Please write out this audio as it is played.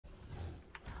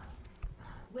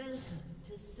Welcome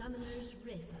to Summoner's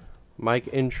Rift. Mic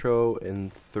intro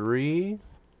in 3,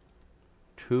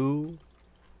 2,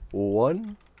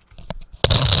 1.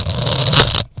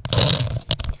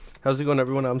 How's it going,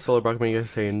 everyone? I'm Solar Brock, coming here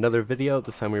to another video.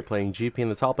 This time we're playing GP in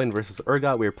the top lane versus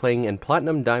Urgot. We're playing in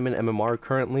Platinum Diamond MMR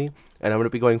currently, and I'm gonna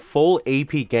be going full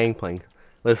AP Gangplank.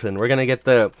 Listen, we're gonna get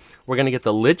the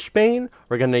Lich Bane,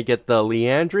 we're gonna get the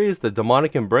Leandries, the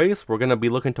Demonic Embrace. We're gonna be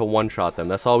looking to one-shot them.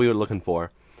 That's all we were looking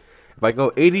for. If I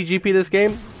go 80 GP this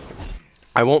game,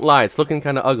 I won't lie, it's looking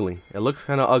kind of ugly. It looks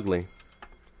kind of ugly.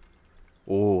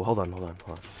 Oh, hold on.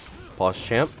 Pause,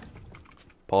 champ.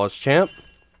 Pause, champ.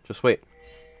 Just wait.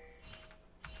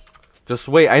 Just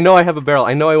wait. I know I have a barrel.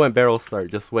 I know I went barrel start.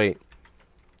 Just wait.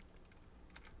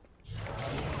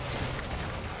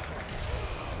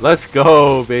 Let's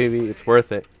go, baby. It's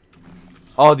worth it.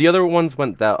 Oh, the other ones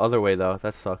went that other way, though.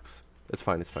 That sucks. It's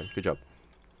fine. It's fine. Good job.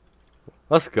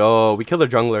 Let's go. We killed their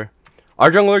jungler. Our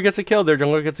jungler gets a kill. Their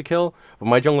jungler gets a kill. But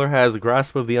my jungler has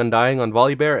Grasp of the Undying on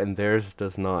Volibear, and theirs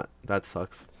does not. That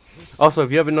sucks. Also,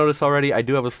 if you haven't noticed already, I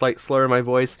do have a slight slur in my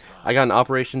voice. I got an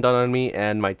operation done on me,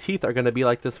 and my teeth are going to be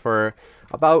like this for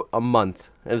about a month.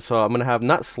 And so I'm going to have,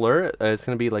 not slur, it's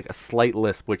going to be like a slight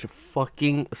lisp, which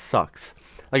fucking sucks.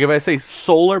 Like if I say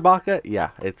Solar Baka,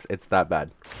 yeah, it's that bad.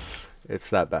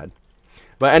 It's that bad.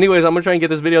 But anyways, I'm going to try and get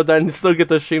this video done and still get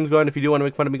those streams going. If you do want to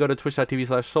make fun of me, go to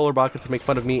twitch.tv/SolarBaka to make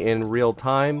fun of me in real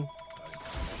time.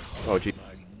 Oh, gee.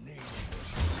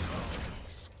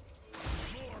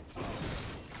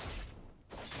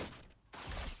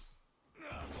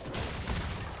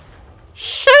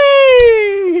 Sheesh!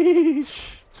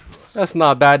 That's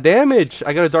not bad damage.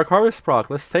 I got a Dark Harvest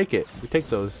proc. Let's take it. We take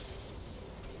those.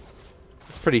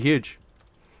 It's pretty huge.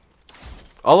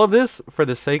 All of this for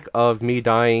the sake of me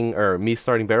dying, or me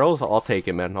starting barrels. I'll take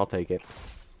it, man. I'll take it.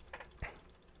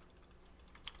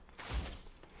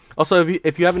 Also,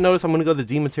 if you haven't noticed, I'm going to go the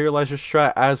Dematerializer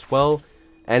strat as well.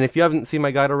 And if you haven't seen my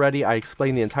guide already, I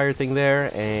explain the entire thing there.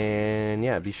 And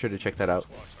yeah, be sure to check that out.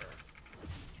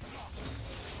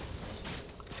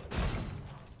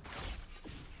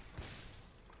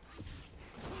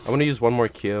 I'm going to use one more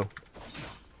Q.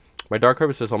 My Dark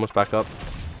Harvest is almost back up.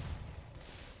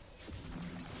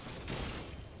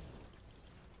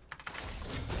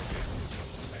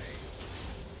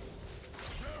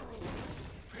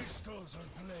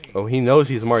 Oh, he knows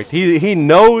he's marked. He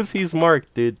knows he's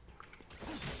marked, dude.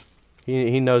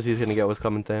 He knows he's gonna get what's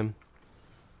coming to him.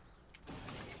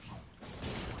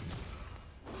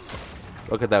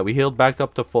 Look at that. We healed back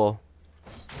up to full.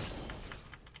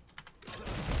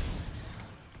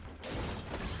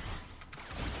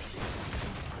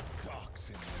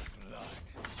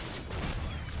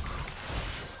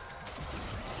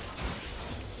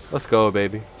 Let's go,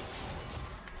 baby.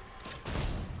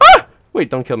 Ah! Wait,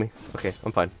 don't kill me. Okay,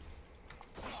 I'm fine.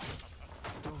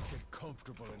 Don't get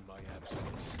comfortable in my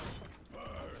absence.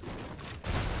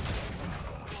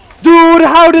 Dude,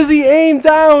 how does he aim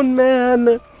down,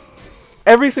 man?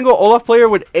 Every single Olaf player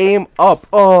would aim up.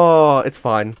 Oh, it's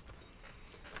fine.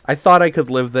 I thought I could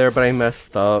live there, but I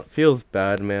messed up. Feels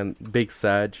bad, man. Big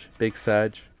Sag. Big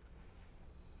Sag.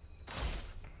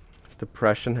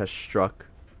 Depression has struck.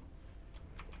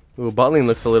 Ooh, bot lane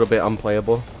looks a little bit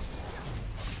unplayable.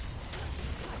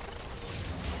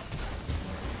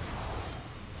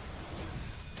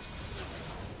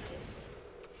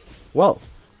 Well,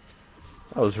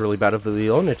 that was really bad of the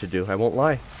Leona to do, I won't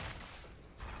lie.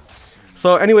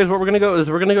 So anyways, what we're going to go is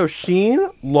we're going to go Sheen,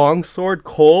 Longsword,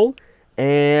 Cole,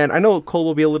 and I know Cole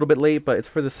will be a little bit late, but it's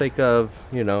for the sake of,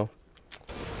 you know.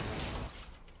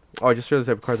 Oh, I just realized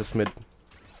I have a card that's mid.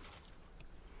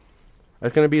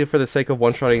 It's going to be for the sake of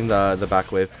one-shotting the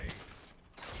back wave.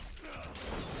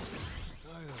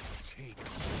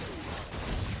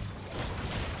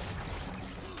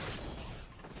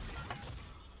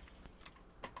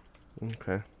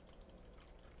 Okay.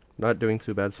 Not doing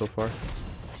too bad so far.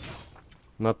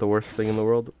 Not the worst thing in the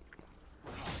world.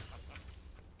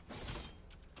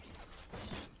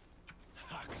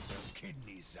 Hack the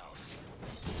kidneys out.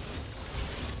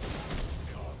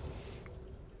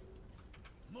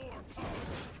 More power.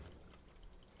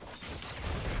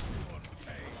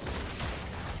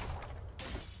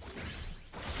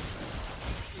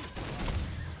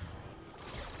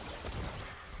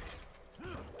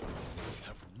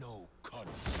 Have no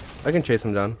confidence. I can chase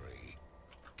him down.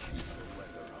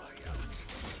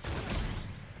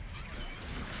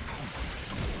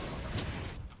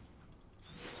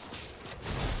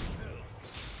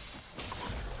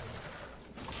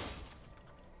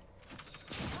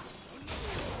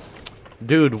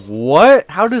 Dude, what?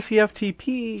 How does he have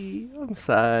TP? I'm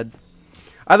sad.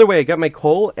 Either way, I got my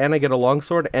coal, and I get a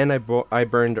longsword, and I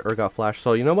burned or got flashed.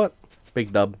 So, you know what?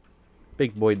 Big dub.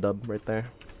 Big boy dub right there.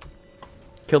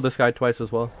 Killed this guy twice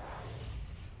as well.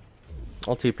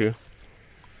 I'll TP.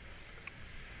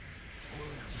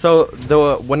 So,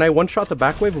 when I one-shot the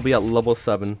back wave, will be at level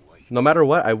 7. No matter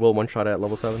what, I will one-shot it at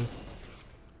level 7.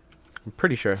 I'm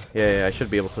pretty sure. Yeah, I should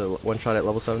be able to one-shot at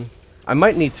level 7. I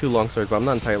might need 2 longswords, but I'm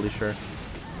not entirely sure.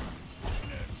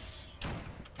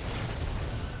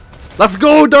 Let's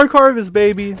go, Dark Harvest,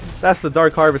 baby! That's the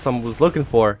Dark Harvest I was looking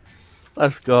for.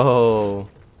 Let's go.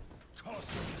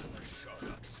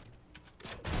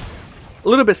 A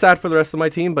little bit sad for the rest of my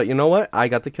team, but you know what? I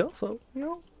got the kill, so, you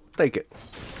know, take it.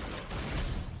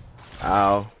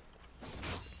 Ow.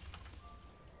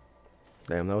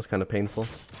 Damn, that was kind of painful.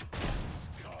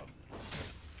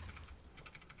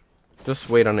 Just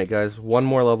wait on it, guys. One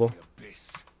more level.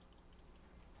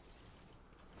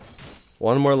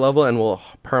 One more level and we'll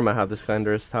perma have this guy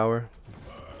under his tower.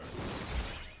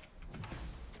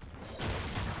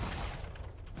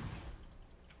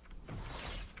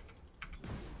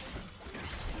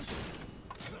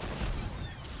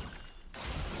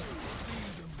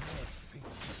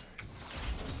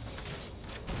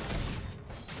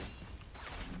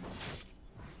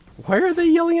 Why are they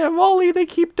yelling at Volley? They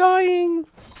keep dying.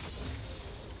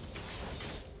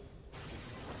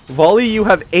 Volley, you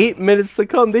have 8 minutes to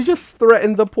come. They just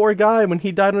threatened the poor guy when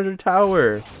he died under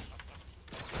tower.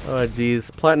 Oh, jeez.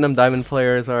 Platinum Diamond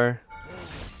players are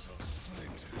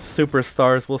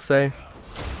superstars, we'll say.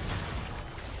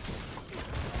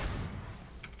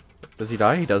 Does he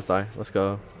die? He does die. Let's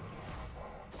go.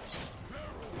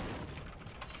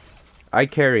 I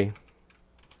carry.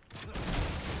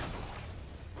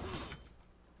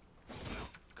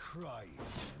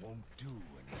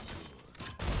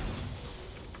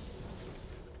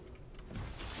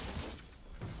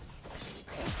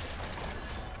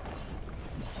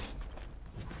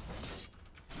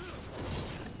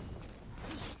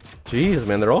 Jeez,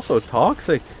 man, they're all so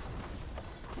toxic.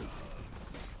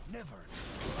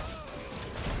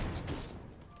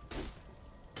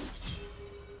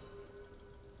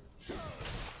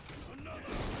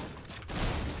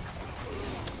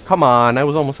 Come on, I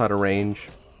was almost out of range.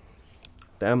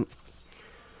 Damn.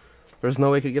 There's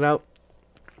no way I could get out.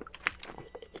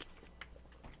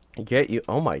 Get you.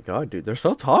 Oh my god, dude. They're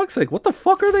so toxic. What the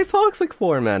fuck are they toxic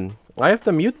for, man? I have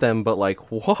to mute them, but like,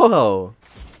 whoa.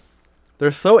 They're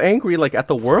so angry, like, at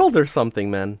the world or something,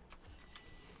 man.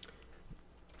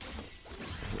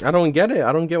 I don't get it.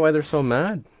 I don't get why they're so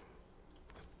mad.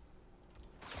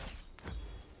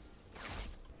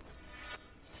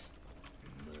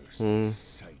 The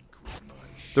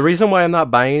reason why I'm not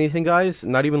buying anything, guys,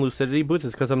 not even Lucidity Boots,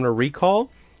 is because I'm going to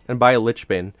recall and buy a Lich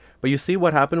Bane. But you see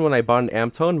what happened when I bought an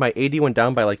Amp Tone? My AD went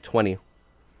down by like 20.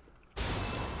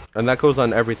 And that goes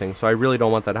on everything, so I really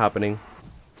don't want that happening.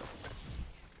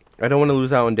 I don't want to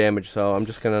lose out on damage, so I'm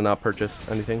just going to not purchase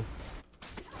anything.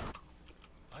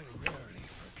 I rarely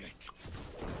forget.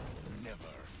 Never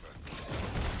forget.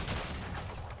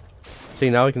 See,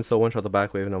 now I can still one-shot the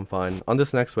back wave and I'm fine. On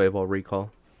this next wave, I'll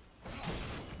recall.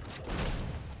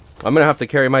 I'm going to have to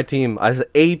carry my team as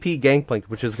AP Gangplank,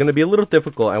 which is going to be a little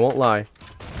difficult, I won't lie.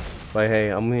 But hey,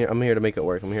 I'm here to make it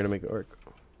work. I'm here to make it work.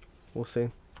 We'll see.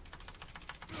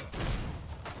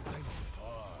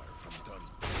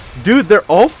 Dude, they're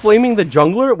all flaming the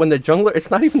jungler when the jungler... It's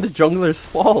not even the jungler's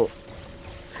fault.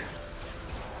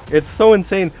 It's so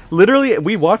insane. Literally,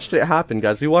 we watched it happen,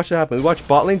 guys. We watched it happen. We watched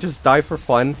bot lane just die for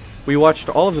fun. We watched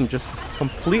all of them just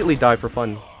completely die for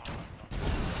fun.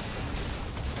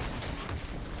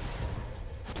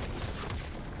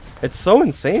 It's so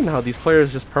insane how these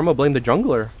players just perma-blame the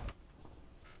jungler.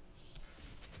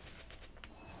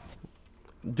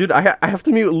 Dude, I have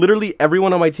to mute literally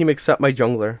everyone on my team except my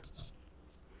jungler.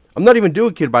 I'm not even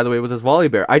doing kid, by the way, with this volley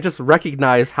bear. I just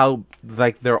recognize how,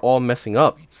 like, they're all messing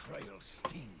up.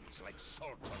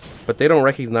 But they don't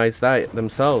recognize that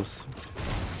themselves.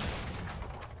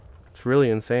 It's really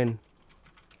insane.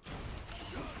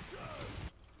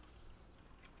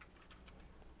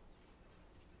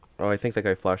 Oh, I think that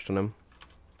guy flashed on him.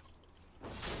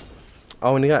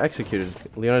 Oh, and he got executed.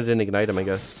 Leona didn't ignite him, I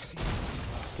guess.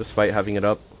 Despite having it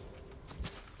up.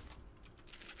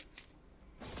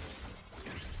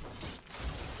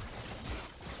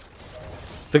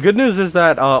 The good news is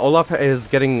that Olaf is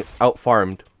getting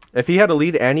out-farmed. If he had a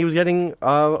lead and he was getting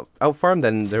out-farmed,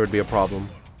 then there would be a problem.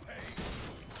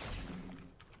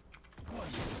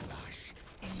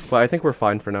 But I think we're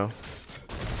fine for now.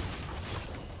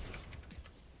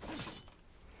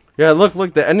 Yeah, look,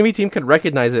 the enemy team can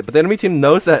recognize it, but the enemy team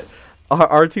knows that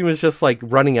our team is just, like,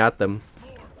 running at them.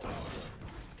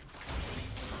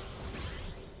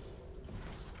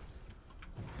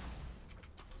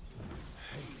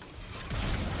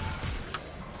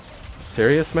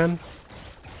 serious, man?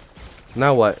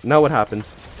 Now what? Now what happens?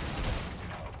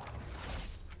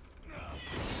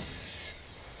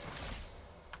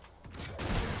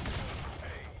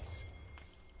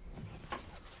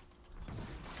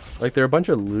 Like, they're a bunch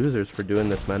of losers for doing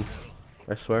this, man.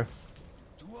 I swear.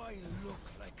 Do I look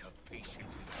like a patient?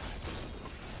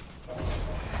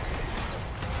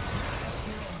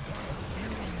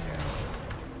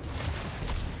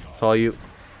 It's all you.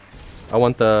 I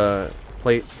want the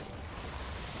plate.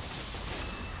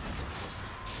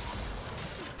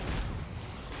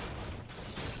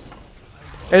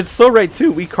 And it's so right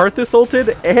too. We Karthus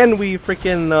ulted and we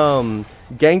freaking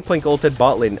Gangplank ulted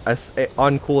bot lane as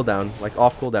on cooldown, like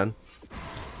off cooldown.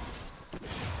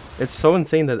 It's so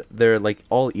insane that they're like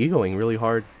all egoing really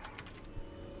hard.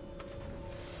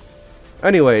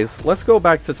 Anyways, let's go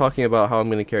back to talking about how I'm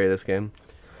gonna carry this game.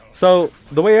 So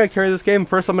the way I carry this game,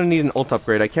 first I'm gonna need an ult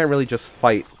upgrade. I can't really just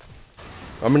fight.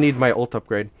 I'm gonna need my ult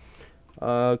upgrade.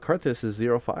 Karthus is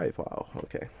 0-5. Wow.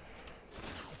 Okay.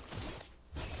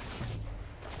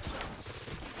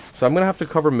 So I'm gonna have to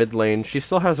cover mid lane. She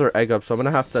still has her egg up, so I'm gonna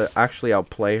have to actually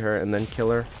outplay her and then kill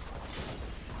her.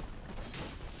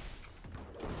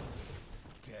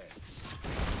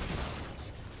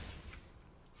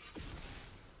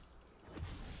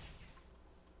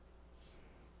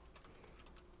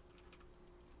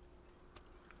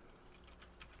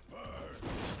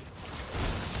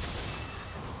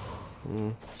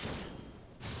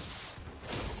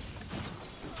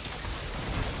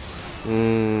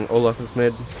 Olaf is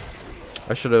mid.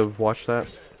 I should have watched that.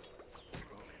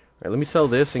 Alright, let me sell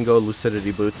this and go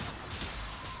Lucidity Boots.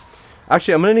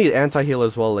 Actually, I'm gonna need anti-heal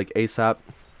as well, like ASAP.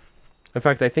 In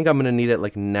fact, I think I'm gonna need it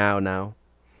like now.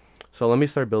 So let me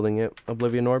start building it.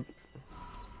 Oblivion Orb.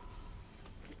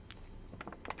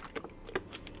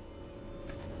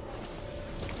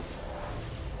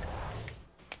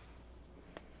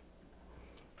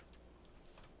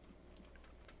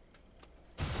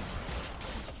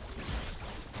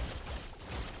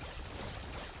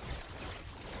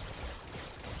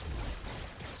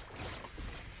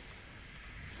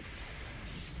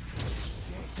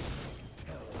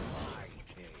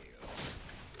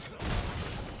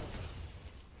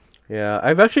 Yeah,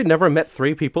 I've actually never met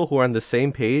 3 people who are on the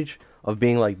same page of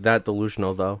being like that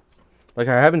delusional though. Like,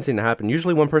 I haven't seen it happen.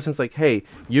 Usually one person's like, hey,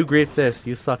 you grief this,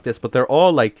 you suck this, but they're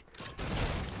all like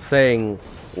saying,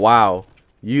 wow,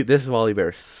 this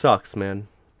Volibear sucks, man.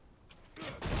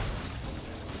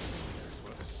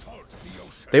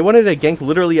 They wanted to gank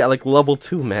literally at like level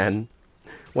 2, man.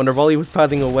 When their volley was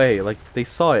pathing away. Like, they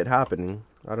saw it happening.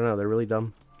 I don't know, they're really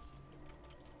dumb.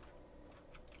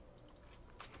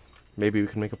 Maybe we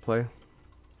can make a play.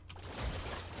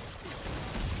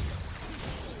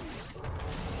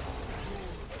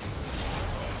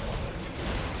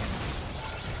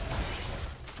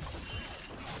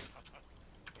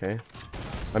 Okay.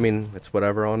 I mean, it's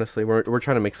whatever, honestly. We're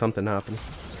trying to make something happen.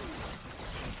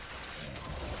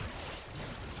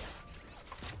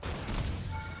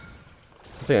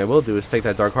 The thing I will do is take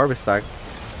that Dark Harvest stack.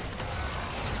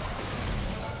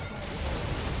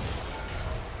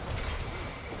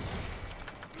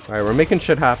 Alright, we're making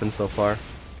shit happen so far.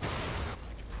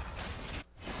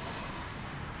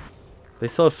 They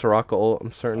still have Soraka ult,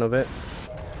 I'm certain of it.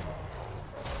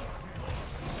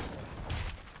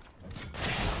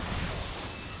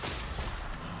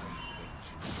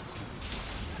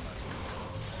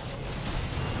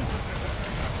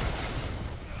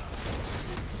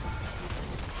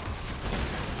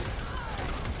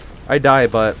 I die,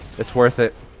 but it's worth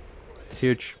it.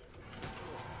 Huge.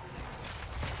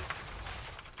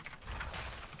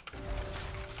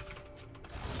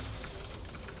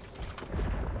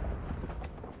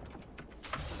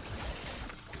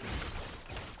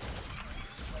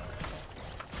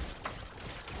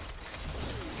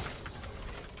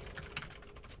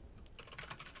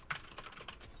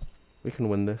 We can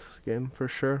win this game for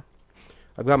sure.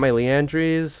 I've got my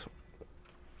Leandries.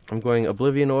 I'm going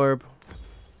Oblivion Orb.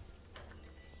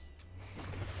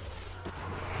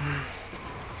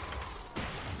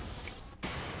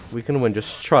 We can win.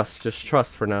 Just trust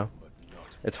for now.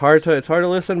 It's hard to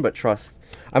listen, but trust.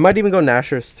 I might even go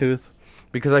Nashor's Tooth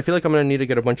because I feel like I'm gonna need to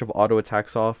get a bunch of auto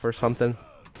attacks off or something.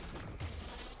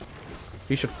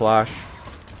 He should flash.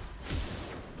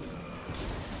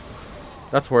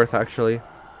 That's worth actually.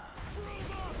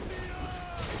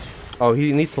 Oh,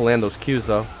 he needs to land those Qs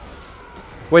though.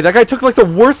 Wait, that guy took like the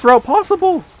worst route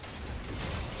possible.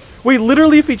 Wait,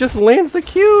 literally if he just lands the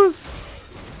Qs.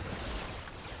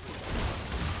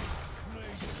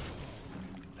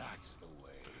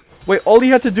 Wait, all he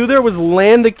had to do there was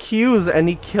land the Qs and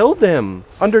he killed him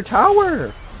under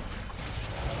tower.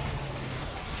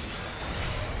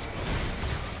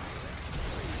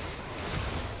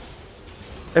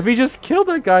 If he just killed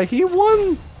that guy, he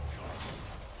won.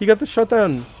 He got the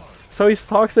shutdown. So he's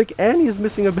toxic and he's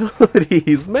missing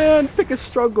abilities. Man, pick a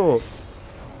struggle.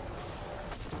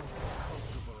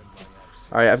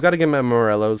 Alright, I've got to get my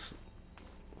Morellos.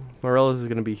 Morellos is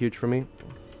going to be huge for me.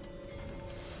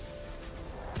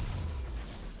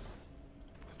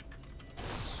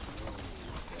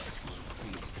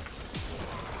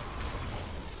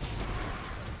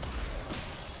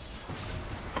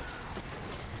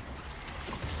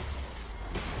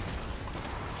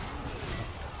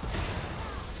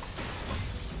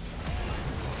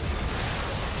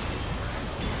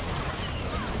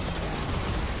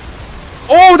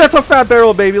 Oh, that's a fat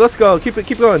barrel, baby. Let's go. Keep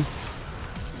going.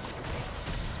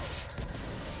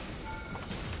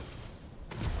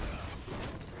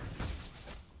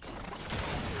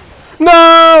 No,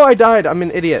 I died. I'm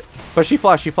an idiot. But she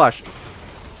flashed.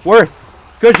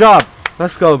 Worth. Good job.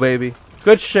 Let's go, baby.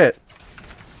 Good shit.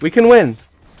 We can win.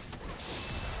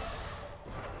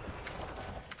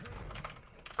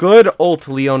 Good ult,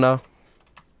 Leona.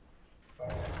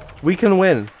 We can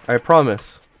win. I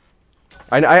promise.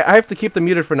 I have to keep them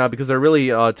muted for now because they're really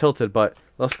tilted, but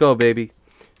let's go, baby.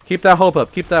 Keep that hope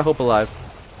up. Keep that hope alive.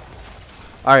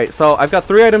 Alright, so I've got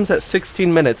 3 items at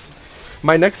 16 minutes.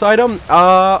 My next item,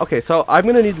 okay, so I'm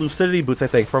going to need Lucidity Boots, I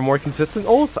think, for more consistent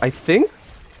ults, I think?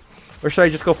 Or should I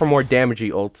just go for more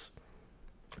damagey ults?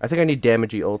 I think I need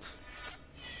damagey ults.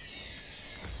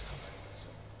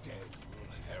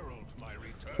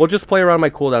 We'll just play around my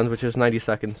cooldowns, which is 90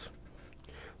 seconds.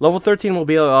 Level 13 will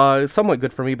be somewhat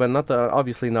good for me, but not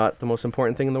obviously not the most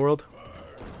important thing in the world.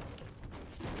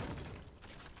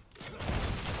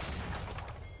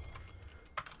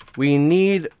 We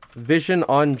need vision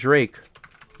on Drake.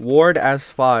 Ward as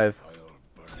 5.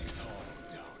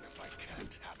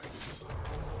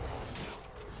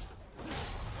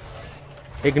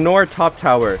 Ignore top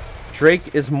tower.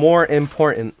 Drake is more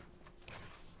important.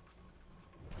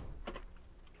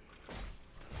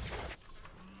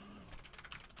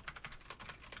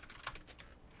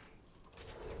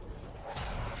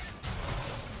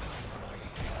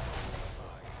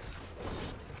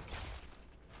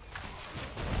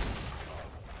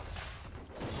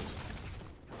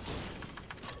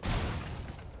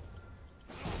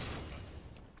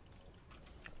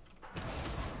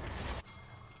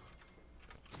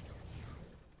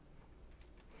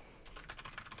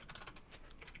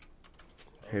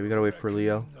 Okay, we gotta wait for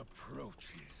Leo.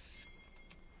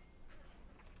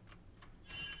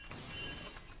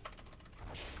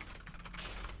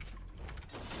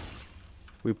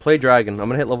 We play Dragon. I'm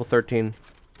gonna hit level 13.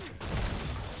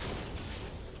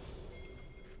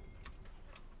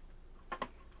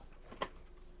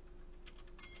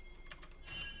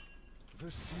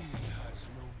 The sea has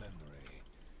no memory,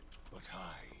 but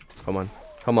I... Come on.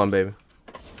 Come on, baby.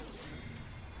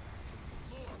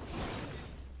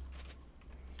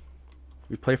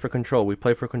 We play for control. We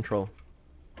play for control.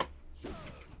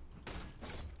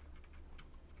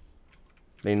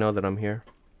 They know that I'm here.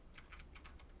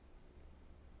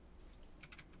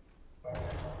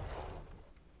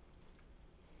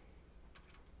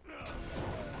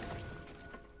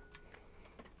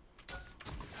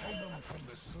 From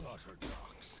the slaughter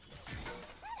docks.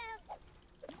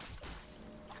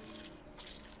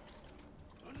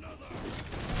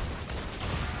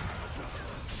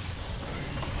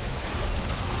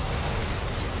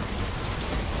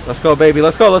 Let's go, baby.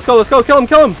 Let's go. Let's go. Let's go. Kill him.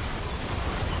 Kill him.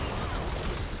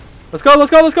 Let's go.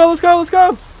 Let's go. Let's go. Let's go. Let's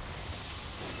go.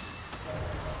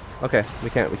 Okay. We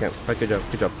can't. We can't. Right, good job.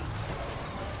 Good job.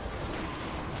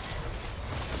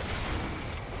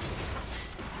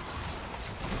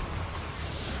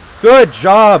 Good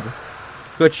job.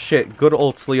 Good shit. Good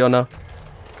ults, Leona.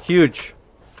 Huge.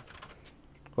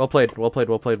 Well played. Well played.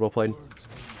 Well played. Well played.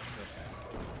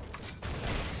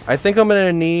 I think I'm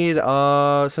gonna need,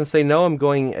 since they know I'm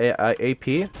going AP,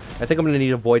 I think I'm gonna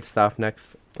need a Void Staff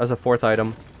next as a 4th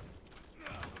item.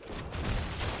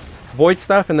 Void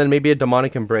Staff and then maybe a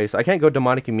Demonic Embrace. I can't go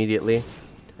Demonic immediately.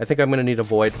 I think I'm gonna need a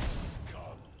Void.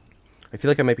 I feel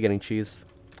like I might be getting cheesed.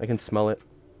 I can smell it.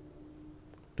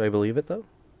 Do I believe it though?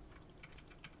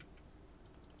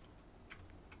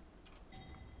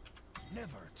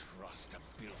 Never trust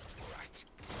a built rat.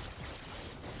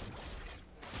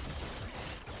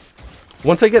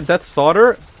 Once I get Death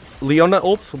Slaughter, Leona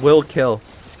ults will kill.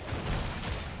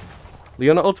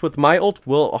 Leona ults with my ult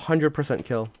will 100%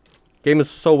 kill. Game is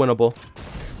so winnable.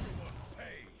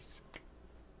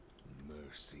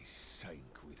 Mercy sank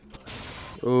with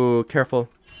mine. Ooh, careful.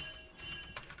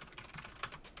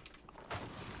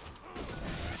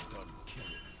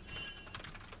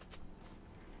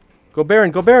 Go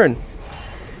Baron, go Baron.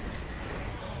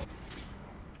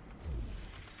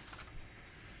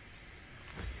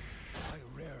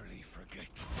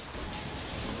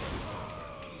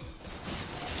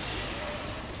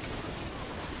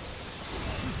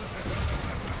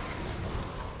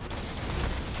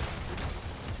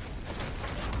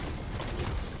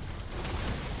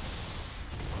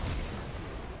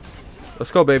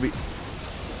 Let's go, baby.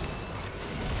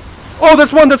 Oh,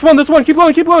 that's one, that's one, that's one. Keep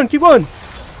going, keep going, keep going.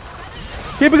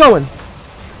 Keep it going.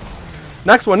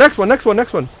 Next one, next one, next one,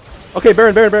 next one. Okay,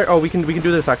 Baron, Baron, Baron. Oh, we can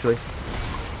do this actually.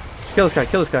 Kill this guy,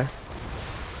 kill this guy.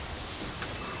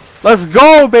 Let's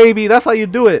go, baby. That's how you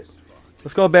do it.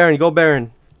 Let's go, Baron. Go,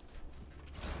 Baron.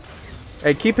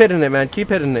 Hey, keep hitting it, man. Keep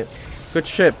hitting it. Good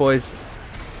shit, boys.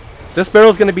 This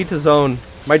barrel's gonna be to zone.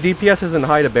 My DPS isn't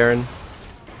high to Baron.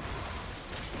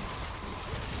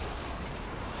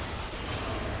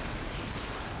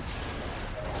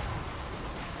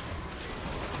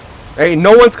 Hey,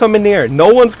 no one's coming near.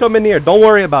 No one's coming near. Don't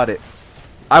worry about it.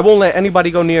 I won't let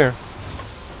anybody go near.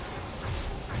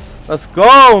 Let's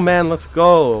go, man. Let's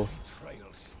go.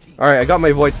 Alright, I got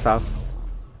my void staff.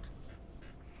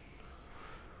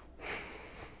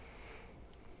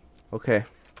 Okay.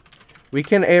 We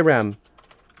can ARAM.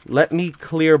 Let me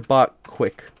clear bot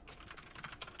quick.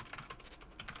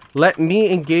 Let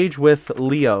me engage with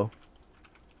Leo.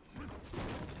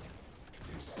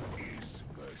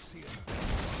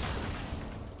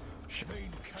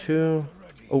 Two.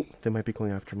 Oh, they might be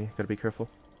going after me. Gotta be careful.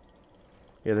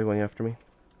 Yeah, they're going after me.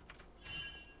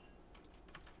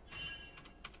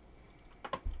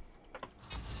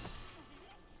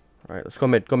 Alright, let's go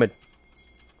mid. Go mid.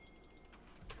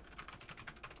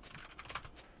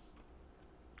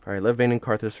 Alright, let Vayne and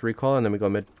Karthus recall, and then we go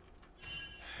mid.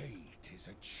 Hate is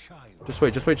a child. Just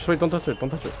wait, just wait, just wait. Don't touch it. Don't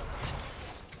touch it.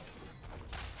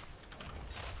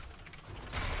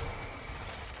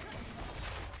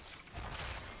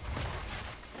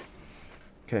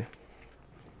 Okay.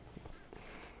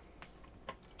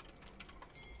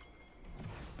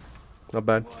 Not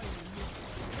bad.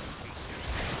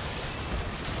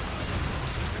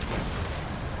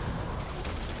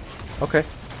 Okay,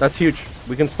 that's huge.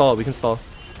 We can stall. We can stall.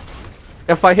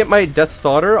 If I hit my Death's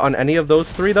Daughter on any of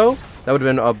those three, though, that would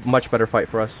have been a much better fight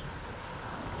for us.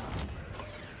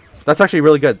 That's actually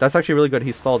really good. That's actually really good.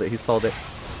 He stalled it. He stalled it.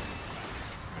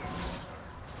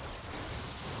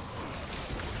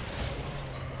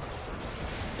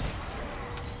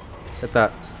 Hit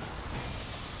that.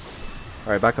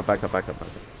 Alright, back up, back up, back up, back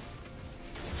up.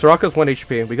 Soraka's 1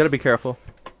 HP. We gotta be careful.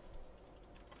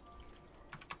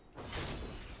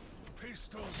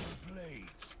 Pistols and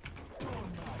blades.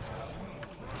 Don't matter to me.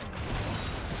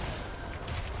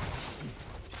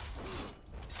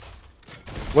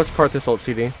 What's Karthus ult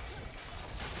CD?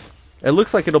 It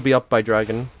looks like it'll be up by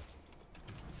Dragon.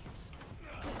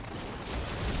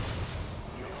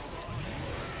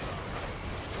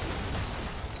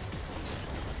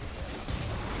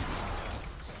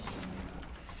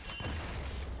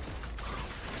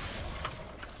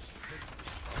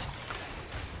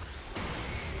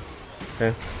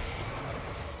 Okay.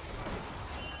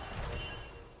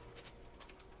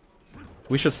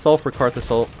 We should stall for Karthus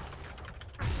ult.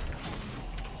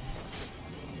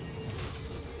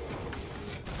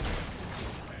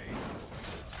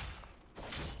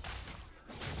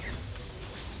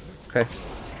 Okay.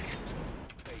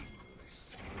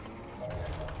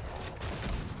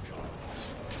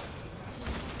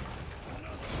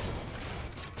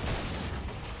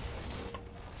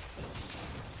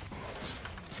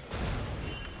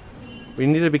 We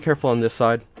need to be careful on this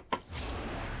side.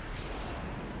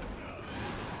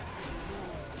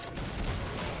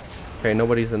 Okay,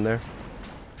 nobody's in there.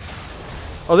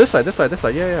 Oh, this side, this side, this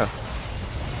side. Yeah, yeah.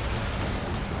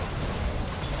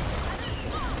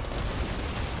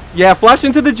 Yeah, flash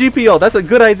into the GPO. That's a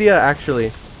good idea,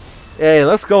 actually. Hey,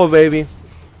 let's go, baby.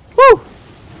 Woo!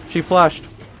 She flashed.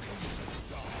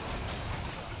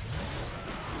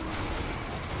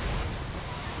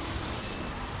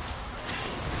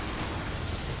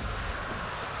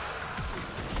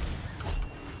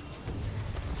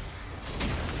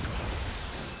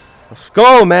 Let's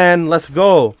go, man. Let's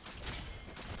go. I'll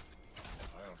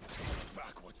take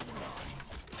back what's mine.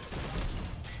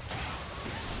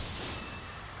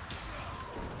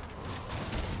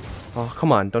 Oh,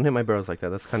 come on. Don't hit my barrels like that.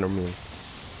 That's kind of mean.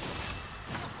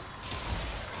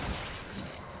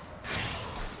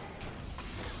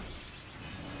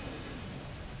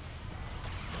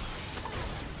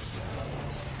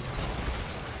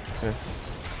 Okay.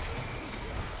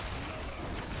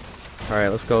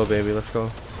 Alright, let's go, baby. Let's go.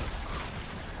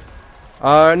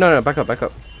 No, back up, back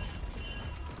up.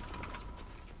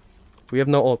 We have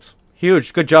no ults.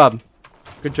 Huge. Good job.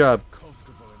 Good job.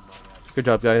 Good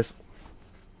job, guys.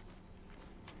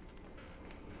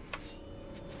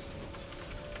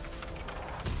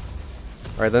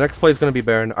 Alright, the next play is going to be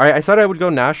Baron. Alright, I said I would go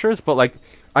Nashers, but, like,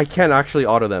 I can't actually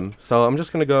auto them. So I'm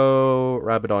just going to go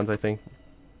Rabadons, I think.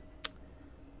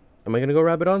 Am I going to go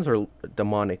Rabadons or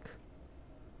Demonic?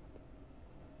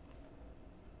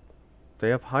 They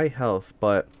have high health,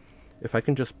 but if I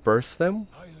can just burst them,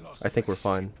 I think we're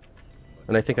fine.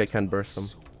 And I think I can burst them.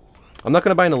 I'm not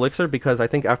going to buy an elixir because I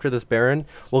think after this Baron,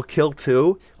 we'll kill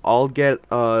 2. I'll get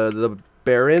the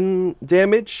Baron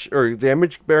damage, or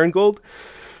damage Baron gold.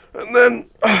 And then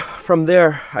from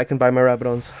there, I can buy my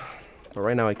Rabadons. But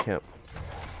right now I can't.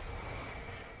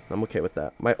 I'm okay with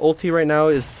that. My ulti right now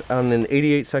is on an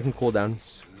 88-second cooldown.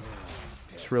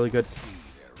 It's really good.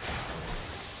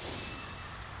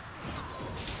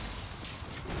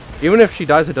 Even if she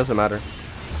dies, it doesn't matter.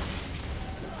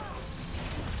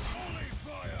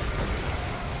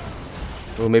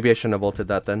 Oh, maybe I shouldn't have ulted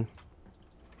that then.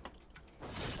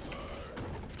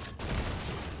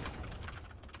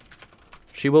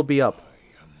 She will be up.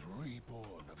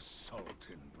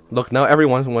 Look, now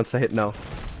everyone wants to hit no.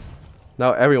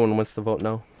 Now everyone wants to vote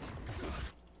no.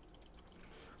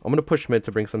 I'm gonna push mid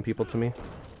to bring some people to me.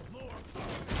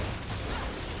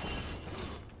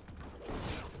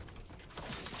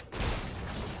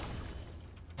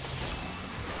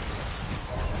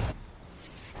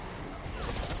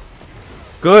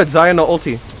 Good, Zion no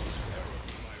ulti.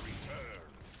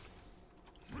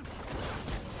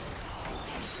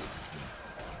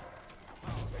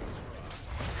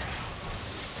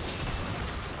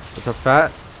 That's a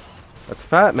fat. That's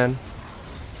fat, man.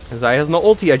 Zion has no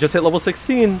ulti. I just hit level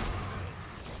 16.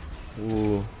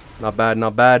 Ooh, not bad,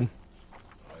 not bad.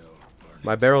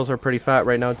 My barrels are pretty fat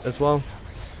right now as well.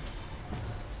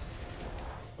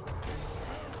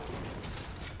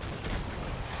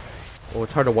 Oh,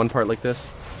 it's hard to one part like this.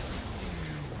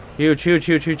 Huge, huge,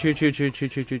 huge, huge, huge, huge, huge,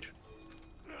 huge, huge, huge.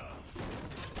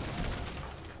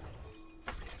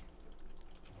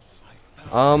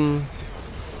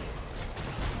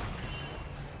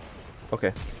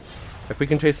 Okay. If we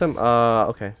can chase them,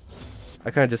 okay.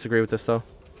 I kind of disagree with this though.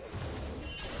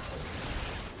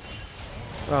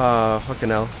 Fucking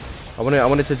hell. I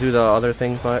wanted to do the other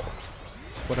thing, but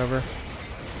whatever.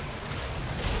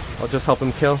 I'll just help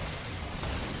him kill.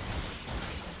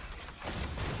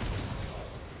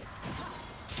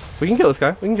 We can kill this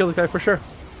guy. We can kill this guy for sure.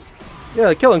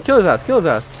 Yeah, kill him. Kill his ass. Kill his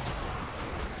ass.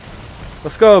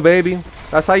 Let's go, baby.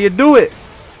 That's how you do it.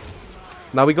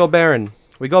 Now we go Baron.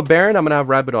 We go Baron. I'm gonna have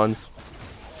Rabadons.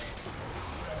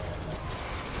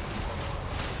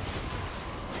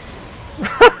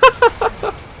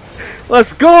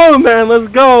 Let's go, man. Let's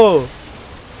go.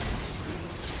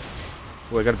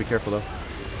 Oh, I gotta be careful though.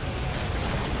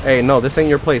 Hey, no, this ain't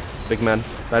your place, big man.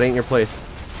 That ain't your place.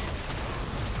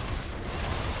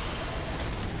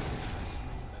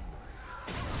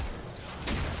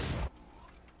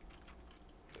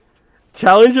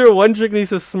 Challenger one trick needs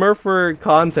to smurf for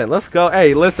content. Let's go.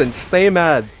 Hey, listen, stay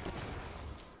mad.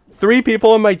 3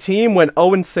 people on my team went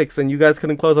 0-6 and you guys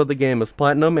couldn't close out the game as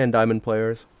platinum and diamond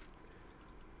players.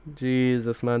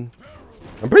 Jesus, man.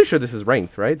 I'm pretty sure this is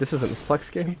ranked, right? This isn't a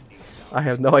flex game. I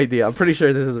have no idea. I'm pretty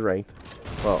sure this is ranked.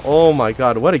 Well, oh my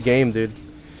god, what a game, dude.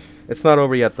 It's not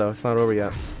over yet, though. It's not over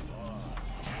yet.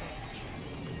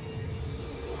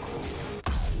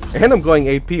 And I'm going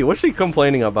AP. What's she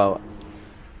complaining about?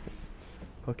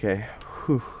 Okay.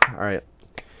 Alright.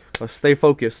 Let's stay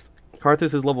focused.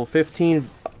 Karthus is level 15.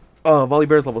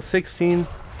 Volibear is level 16.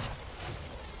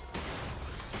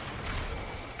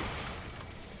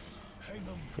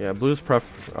 Yeah, blue's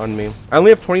pref on me. I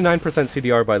only have 29%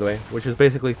 CDR, by the way, which is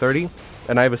basically 30.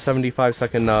 And I have a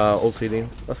 75-second ult CD.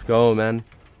 Let's go, man.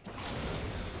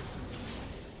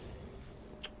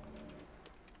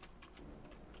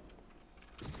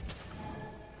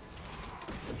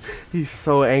 He's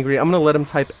so angry. I'm gonna let him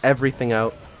type everything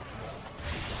out.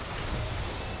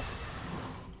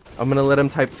 I'm gonna let him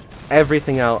type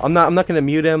everything out. I'm not gonna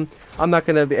mute him. I'm not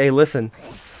gonna be. Hey, listen.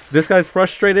 This guy's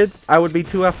frustrated. I would be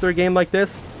too after a game like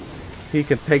this. He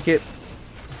can take it.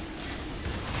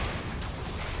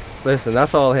 Listen,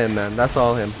 that's all him, man. That's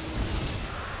all him.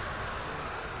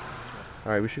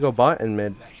 Alright, we should go bot and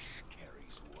mid.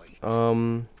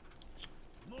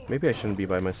 Maybe I shouldn't be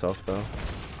by myself, though.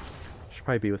 Should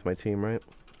probably be with my team, right?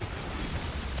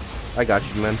 I got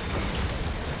you, man.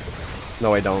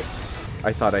 No, I don't.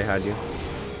 I thought I had you.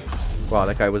 Wow,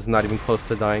 that guy was not even close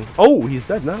to dying. Oh, he's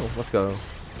dead now. Let's go.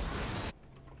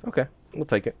 Okay, we'll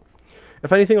take it.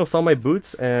 If anything, I'll sell my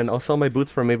boots, and I'll sell my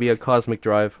boots for maybe a cosmic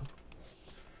drive.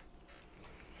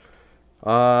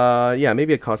 Yeah,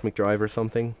 maybe a cosmic drive or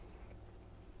something.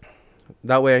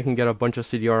 That way I can get a bunch of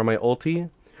CDR on my ulti.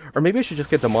 Or maybe I should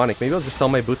just get demonic. Maybe I'll just sell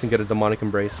my boots and get a demonic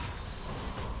embrace.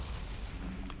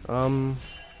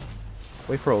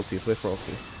 Wait for ultis, wait for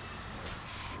ultis.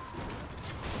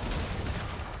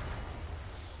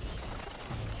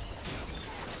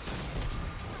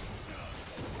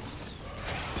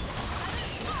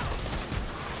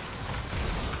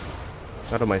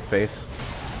 Out of my face.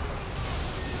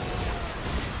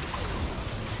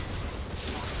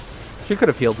 She could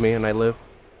have healed me and I live.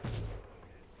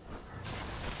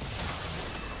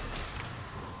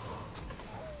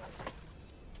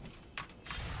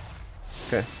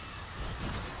 Okay.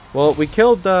 Well, we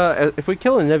killed, if we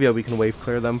kill Anivia, we can wave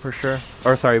clear them for sure.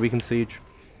 Or, sorry, we can siege.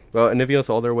 Well, Anivia's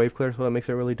all their wave clear, so that makes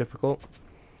it really difficult.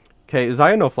 Okay,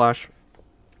 Xayah no flash.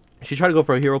 She tried to go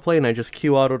for a hero play, and I just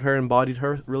Q-autoed her and bodied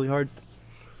her really hard.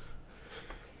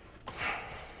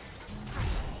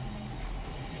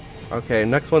 Okay,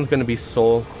 next one's gonna be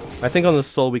Soul. I think on the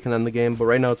Soul we can end the game, but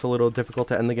right now it's a little difficult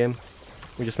to end the game.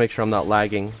 Let me just make sure I'm not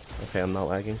lagging. Okay, I'm not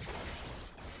lagging.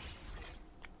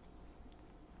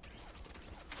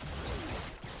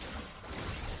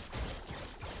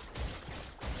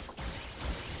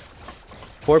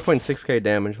 $4.6k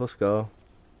damage, let's go.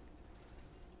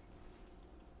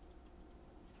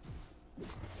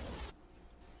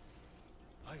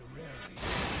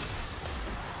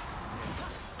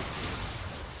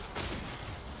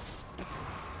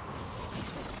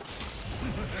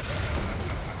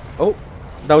 Oh,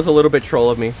 that was a little bit troll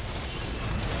of me.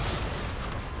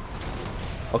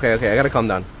 Okay, I gotta calm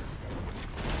down.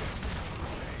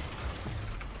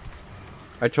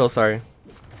 I troll, sorry.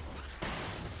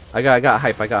 I got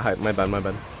hype, my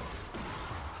bad.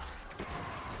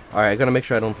 Alright, I gotta make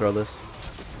sure I don't throw this.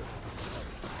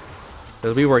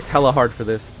 Because we worked hella hard for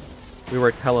this. We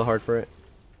worked hella hard for it.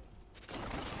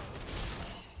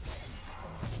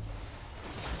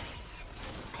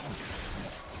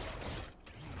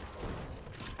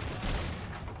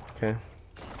 Okay.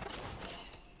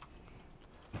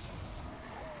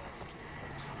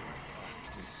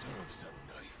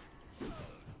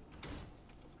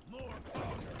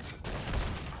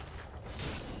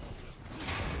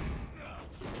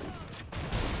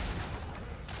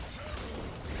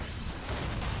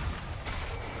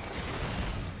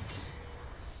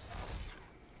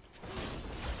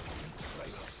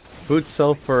 Boots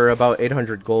sell for about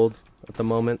 800 gold at the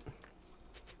moment.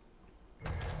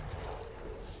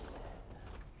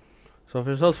 So if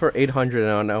it sells for 800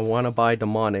 and I want to buy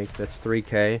demonic, that's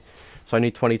 3k. So I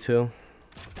need 22.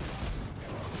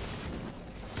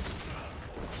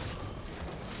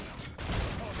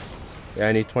 Yeah,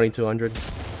 I need 2200.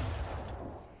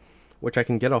 Which I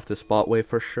can get off this bot wave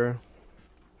for sure.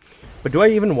 But do I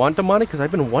even want demonic? Because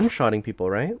I've been one-shotting people,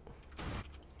 right?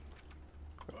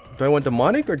 Do I want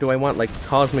demonic or do I want like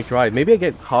cosmic drive? Maybe I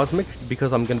get cosmic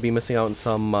because I'm gonna be missing out on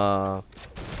some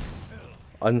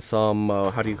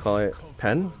how do you call it,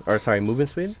 pen, or sorry,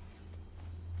 movement speed.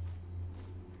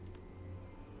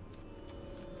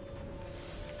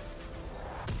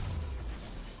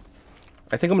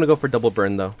 I think I'm gonna go for double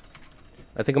burn though.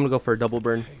 I think I'm gonna go for a double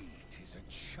burn.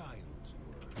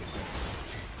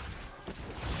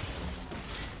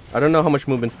 I don't know how much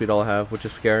movement speed I'll have, which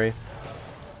is scary.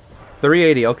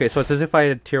 380, okay, so it's as if I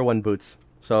had tier 1 boots.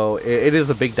 So it is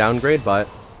a big downgrade, but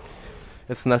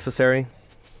it's necessary.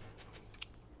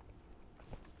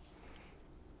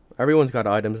 Everyone's got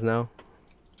items now.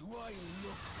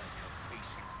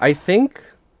 I think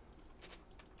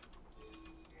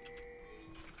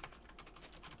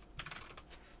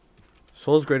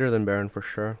Soul's greater than Baron for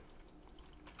sure.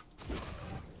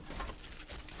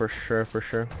 For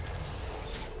sure.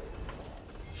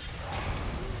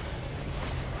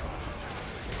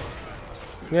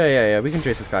 Yeah, we can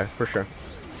chase this guy, for sure.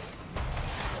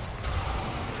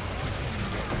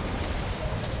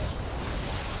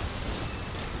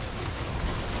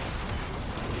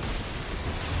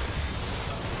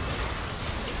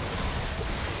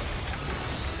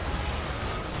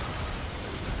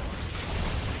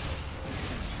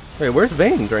 Wait, where's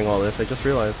Vayne during all this? I just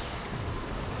realized.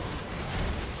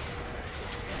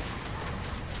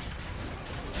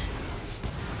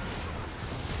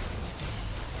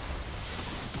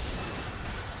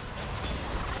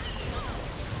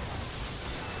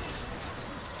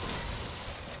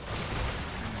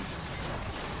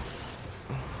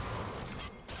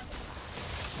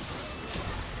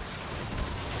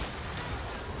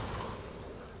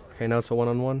 Okay, now it's a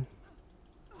one-on-one.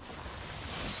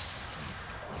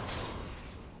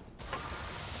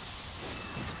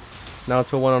 Now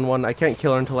it's a one-on-one. I can't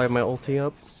kill her until I have my ulti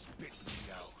up.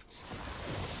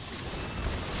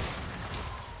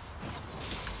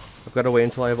 I've got to wait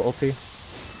until I have ulti.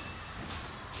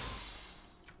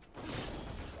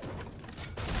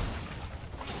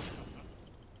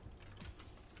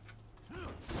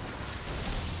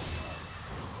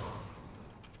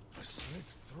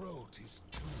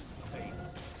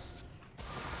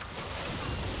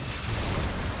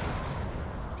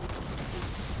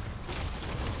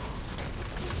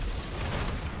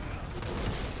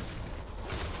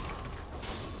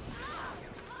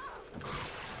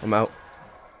 I'm out.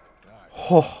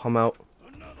 Oh, I'm out.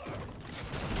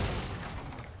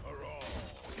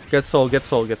 Get soul, get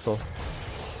soul, get soul.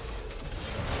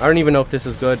 I don't even know if this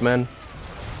is good, man.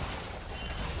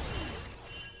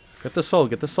 Get the soul,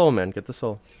 man. Get the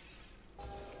soul.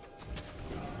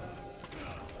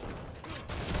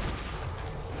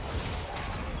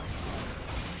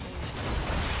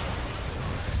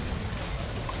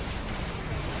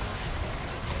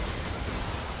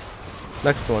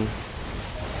 Next one.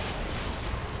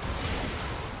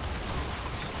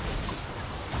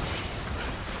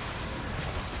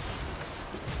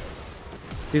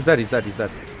 He's dead, he's dead, he's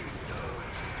dead.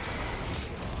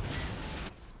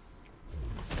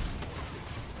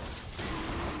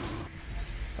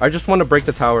 I just want to break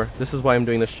the tower. This is why I'm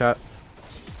doing this, chat.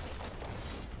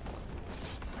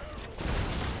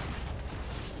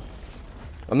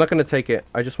 I'm not gonna take it.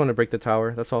 I just want to break the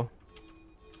tower. That's all.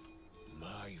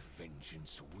 My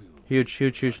vengeance will. Huge,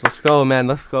 huge, huge. Let's go, man.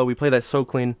 Let's go. We play that so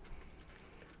clean.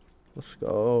 Let's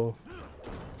go.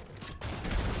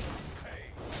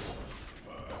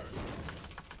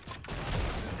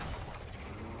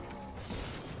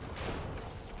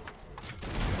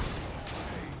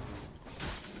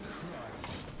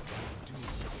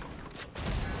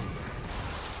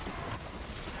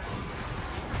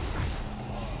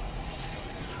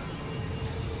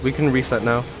 We can reset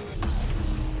now.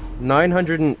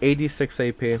 986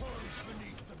 AP. I'm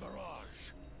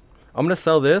gonna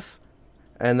sell this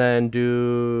and then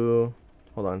do,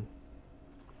 hold on.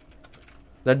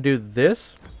 Then do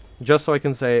this just so I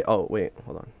can say, oh wait,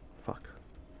 hold on. Fuck.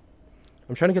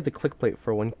 I'm trying to get the click plate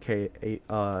for 1k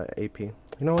AP. You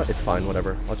know what? It's fine,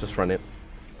 whatever. I'll just run it.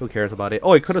 Who cares about it?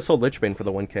 Oh, I could have sold Lichbane for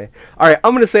the 1k. Alright,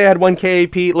 I'm going to say I had 1k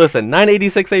AP. Listen,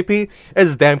 986 AP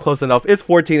is damn close enough. It's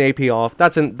 14 AP off.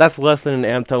 That's less than an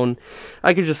amp tone.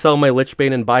 I could just sell my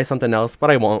Lichbane and buy something else, but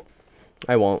I won't.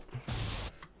 I won't.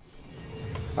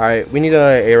 Alright, we need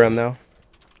a ARM now.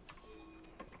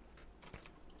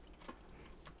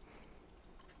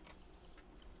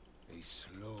 A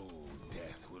slow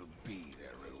death will be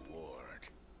their reward.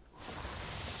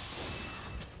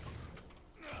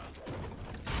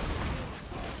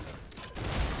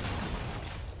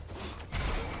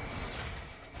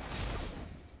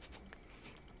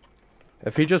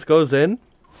 If he just goes in,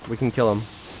 we can kill him.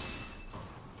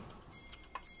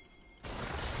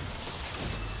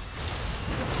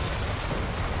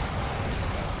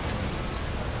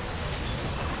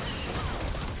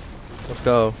 Let's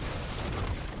go.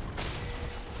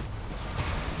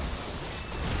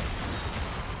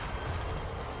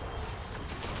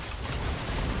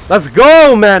 Let's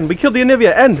go, man! We killed the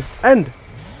Anivia. End! End!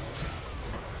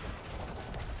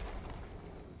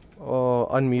 Oh,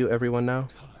 unmute everyone now.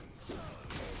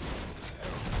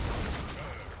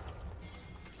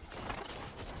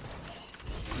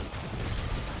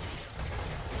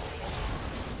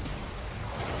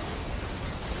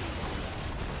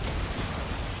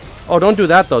 Oh, don't do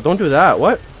that, though. Don't do that.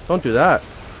 What? Don't do that.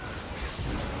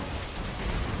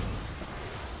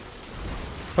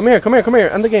 Come here, come here, come here.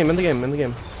 End the game, end the game, end the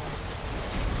game.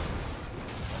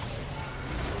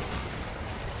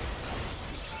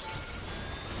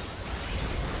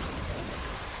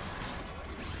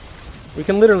 We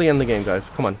can literally end the game, guys.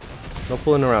 Come on. No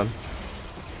fooling around.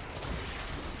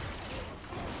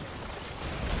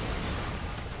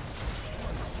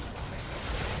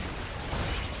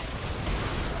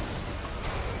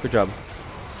 Good job.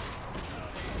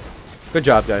 Good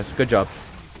job, guys. Good job.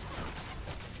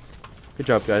 Good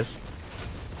job, guys.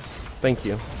 Thank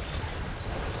you.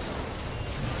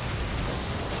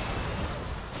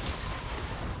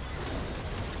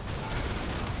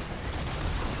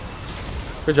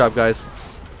 Good job, guys.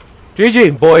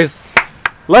 GG, boys.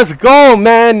 Let's go,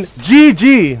 man.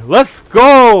 GG. Let's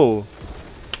go.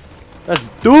 Let's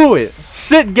do it.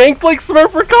 Shit, Gangplank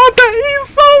Smurf for content. He's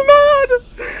so mad.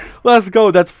 Let's go.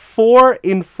 That's 4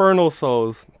 Infernal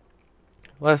Souls.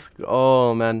 Let's go.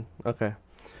 Oh, man. Okay.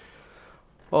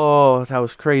 Oh, that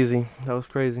was crazy. That was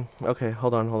crazy. Okay,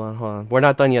 hold on, hold on, hold on. We're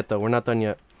not done yet, though. We're not done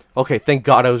yet. Okay, thank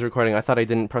God I was recording. I thought I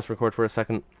didn't press record for a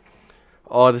second.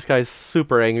 Oh, this guy's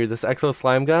super angry. This Exo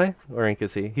Slime guy? What rank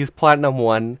is he? He's Platinum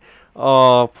 1.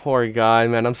 Oh, poor guy,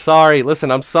 man. I'm sorry. Listen,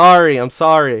 I'm sorry. I'm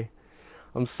sorry.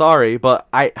 I'm sorry, but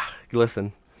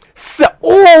listen.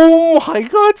 Oh my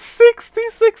God,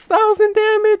 66,000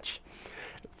 damage.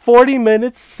 40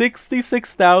 minutes,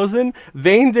 66,000.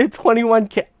 Vayne did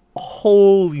 21k.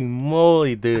 Holy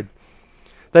moly, dude.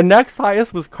 The next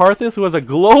highest was Karthus, who has a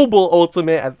global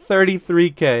ultimate at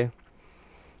 33k.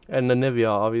 And Anivia,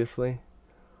 obviously.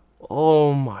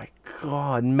 Oh my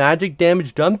god. Magic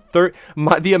damage done.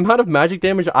 The amount of magic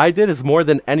damage I did is more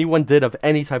than anyone did of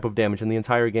any type of damage in the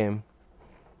entire game.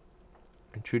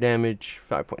 And true damage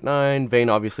 5.9. Vayne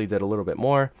obviously did a little bit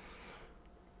more.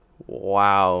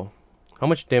 Wow. How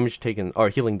much damage taken or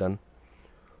healing done?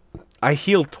 I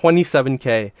healed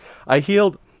 27k. I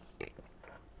healed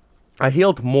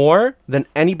more than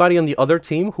anybody on the other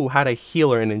team who had a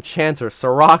healer, an enchanter,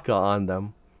 Soraka on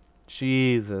them.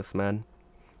 Jesus, man.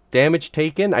 Damage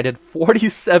taken, I did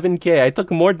 47k. I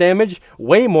took more damage,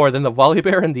 way more than the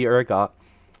Volibear and the Urgot.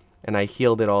 And I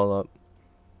healed it all up.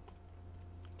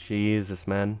 Jesus,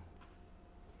 man.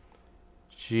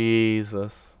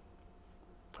 Jesus.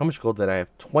 How much gold did I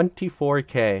have?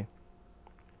 24k.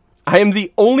 I am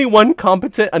the only one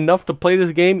competent enough to play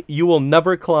this game. You will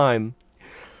never climb.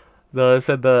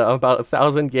 Said the about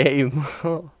 1,000 game.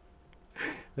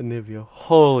 Anivia.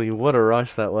 Holy, what a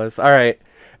rush that was. Alright.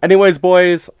 Anyways,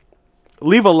 boys,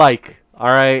 leave a like.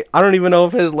 Alright. I don't even know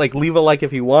if it's like leave a like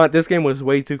if you want. This game was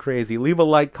way too crazy. Leave a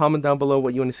like, comment down below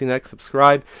what you want to see next.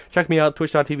 Subscribe. Check me out,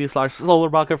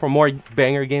 twitch.tv/SolarBrocker for more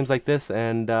banger games like this.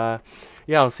 And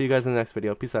yeah, I'll see you guys in the next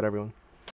video. Peace out, everyone.